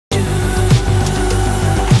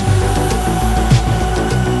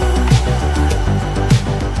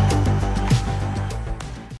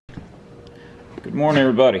Morning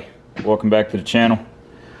everybody, welcome back to the channel.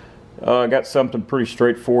 I got something pretty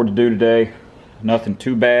straightforward to do today, nothing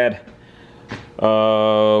too bad.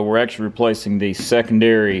 We're actually replacing the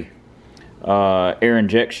secondary air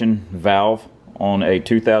injection valve on a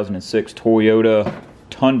 2006 Toyota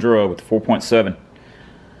Tundra with 4.7.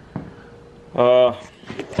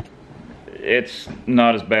 It's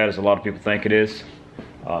not as bad as a lot of people think it is.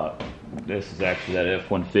 This is actually that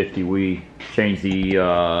F-150. We changed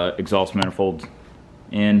the exhaust manifold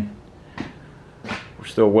in. We're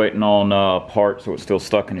still waiting on parts, so it's still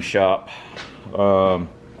stuck in the shop. I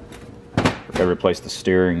replaced the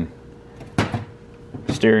steering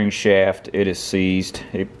shaft. It is seized.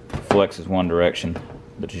 It flexes one direction.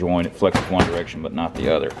 The joint, it flexes one direction but not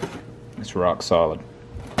the other. It's rock solid.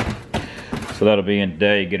 So that'll be in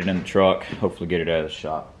today, get it in the truck, hopefully get it out of the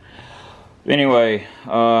shop. Anyway,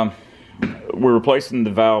 we're replacing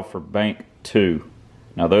the valve for bank 2.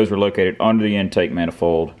 Now those are located under the intake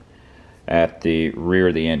manifold at the rear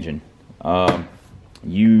of the engine. On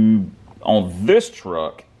this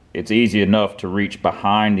truck, it's easy enough to reach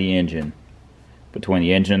behind the engine, between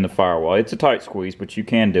the engine and the firewall. It's a tight squeeze, but you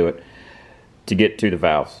can do it to get to the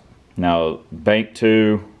valves. Now bank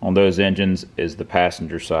 2 on those engines is the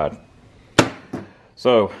passenger side.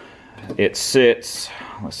 So it sits,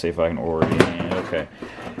 let's see if I can orient it. Okay.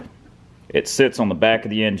 It sits on the back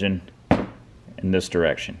of the engine in this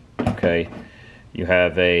direction. Okay. You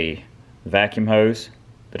have a vacuum hose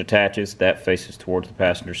that attaches, that faces towards the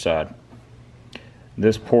passenger side.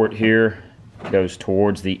 This port here goes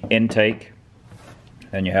towards the intake.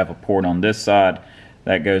 Then you have a port on this side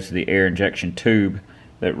that goes to the air injection tube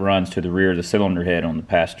that runs to the rear of the cylinder head on the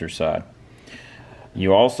passenger side.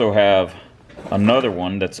 You also have another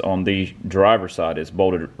one that's on the driver's side. It's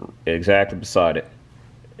bolted exactly beside it.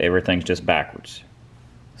 Everything's just backwards.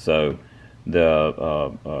 So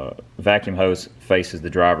the vacuum hose faces the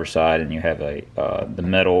driver's side, and you have the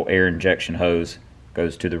metal air injection hose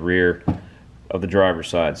goes to the rear of the driver's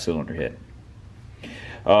side cylinder head.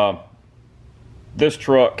 This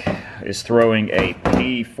truck is throwing a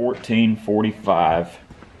P1445.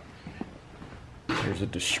 Here's a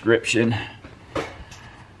description.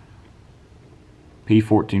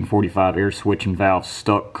 P1445 air switching valve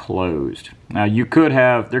stuck closed. Now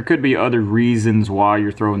there could be other reasons why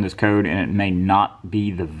you're throwing this code, and it may not be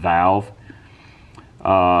the valve.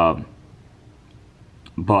 But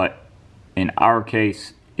in our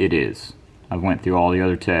case, it is. I went through all the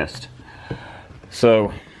other tests.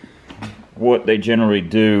 So what they generally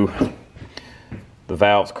do, the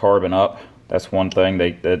valves carbon up. That's one thing.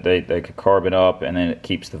 They could carbon up, and then it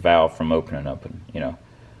keeps the valve from opening up, and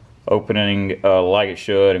opening like it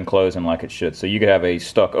should and closing like it should. So you could have a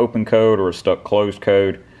stuck open code or a stuck closed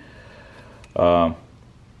code, but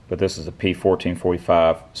this is a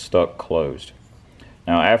P1445 stuck closed.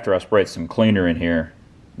 Now after I sprayed some cleaner in here,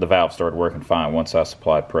 the valve started working fine once I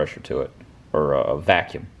supplied pressure to it, or a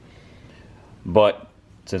vacuum. But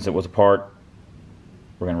since it was apart,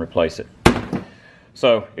 we're going to replace it.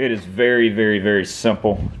 So it is very, very, very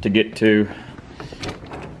simple to get to.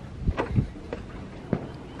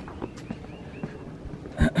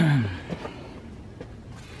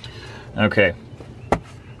 Okay,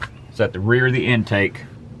 it's at the rear of the intake.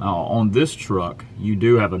 On this truck, you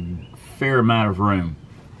do have a fair amount of room.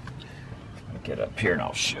 Let me get up here and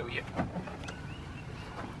I'll show you.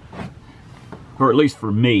 Or at least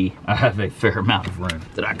for me, I have a fair amount of room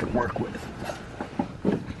that I can work with.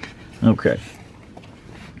 Okay.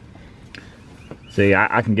 See,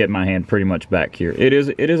 I can get my hand pretty much back here. It is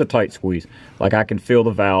a tight squeeze. Like, I can feel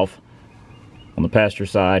the valve on the passenger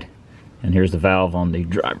side, and here's the valve on the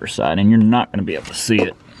driver's side, and you're not going to be able to see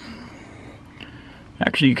it.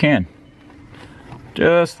 Actually, you can.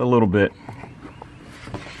 Just a little bit.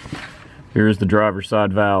 Here's the driver's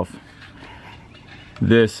side valve.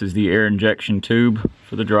 This is the air injection tube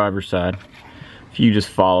for the driver's side. If you just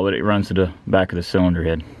follow it, it runs to the back of the cylinder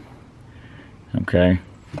head. Okay.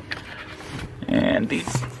 And the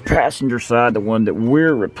passenger side, the one that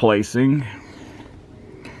we're replacing,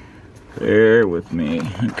 bear with me.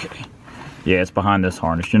 Okay. Yeah, it's behind this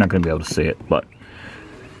harness. You're not going to be able to see it, but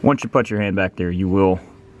once you put your hand back there, you will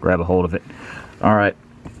grab a hold of it. All right.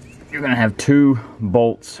 You're going to have two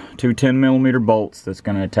bolts, two 10mm bolts that's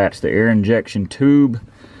going to attach the air injection tube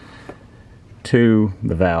to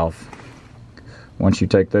the valve. Once you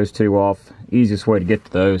take those two off, easiest way to get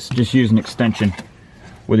to those, just use an extension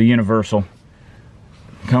with a universal.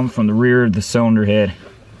 Come from the rear of the cylinder head,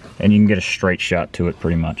 and you can get a straight shot to it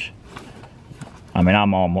pretty much. I mean,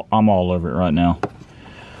 I'm all over it right now.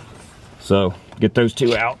 So get those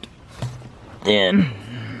two out. Then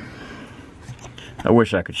I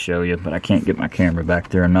wish I could show you, but I can't get my camera back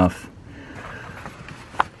there enough.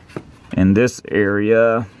 In this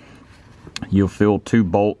area, you'll feel 2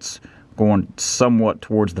 bolts going somewhat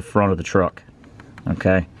towards the front of the truck.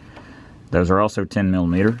 Okay, those are also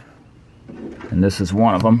 10mm, and this is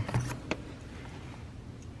one of them.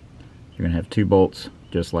 You're gonna have 2 bolts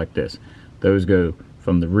just like this. Those go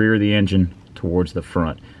from the rear of the engine towards the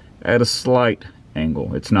front at a slight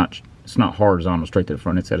angle. It's not horizontal straight to the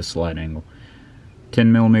front, it's at a slight angle.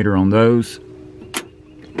 10mm on those,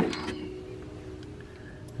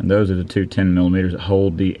 and those are the 2 10mm that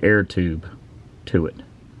hold the air tube to it.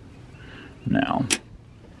 Now,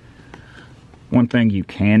 one thing you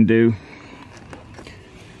can do,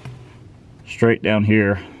 straight down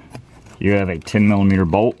here you have a 10mm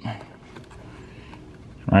bolt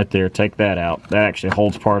right there. Take that out. That actually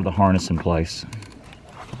holds part of the harness in place.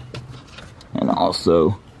 And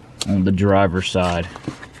also on the driver's side,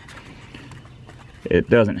 it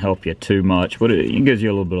doesn't help you too much, but it gives you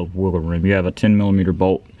a little bit of wiggle room. You have a 10mm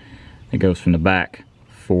bolt that goes from the back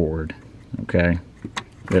forward, okay?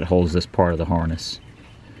 That holds this part of the harness.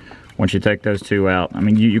 Once you take those 2 out, I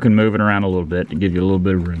mean, you can move it around a little bit to give you a little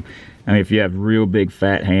bit of room. I mean, if you have real big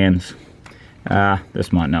fat hands,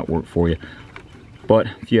 this might not work for you. But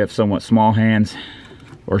if you have somewhat small hands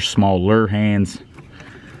or smaller hands,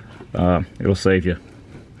 it'll save you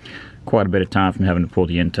quite a bit of time from having to pull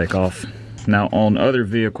the intake off. Now, on other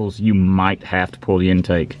vehicles, you might have to pull the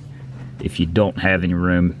intake if you don't have any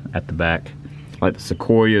room at the back. Like the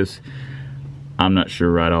Sequoias, I'm not sure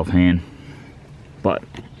right offhand, but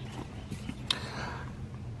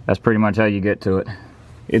that's pretty much how you get to it.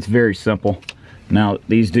 It's very simple. Now,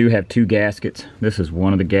 these do have 2 gaskets. This is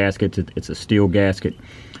one of the gaskets. It's a steel gasket,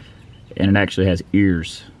 and it actually has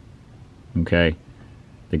ears, okay,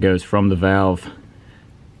 that goes from the valve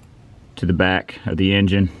to the back of the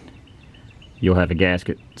engine. You'll have a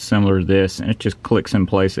gasket similar to this, and it just clicks in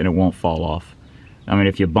place and it won't fall off. I mean,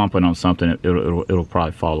 if you're bumping on something, it'll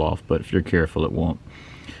probably fall off, but if you're careful, it won't.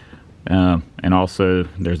 And also,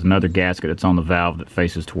 there's another gasket that's on the valve that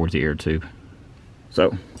faces towards the air tube.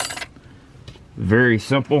 So, very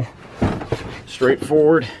simple,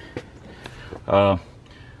 straightforward. That's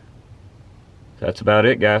about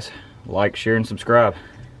it, guys. Like, share, and subscribe.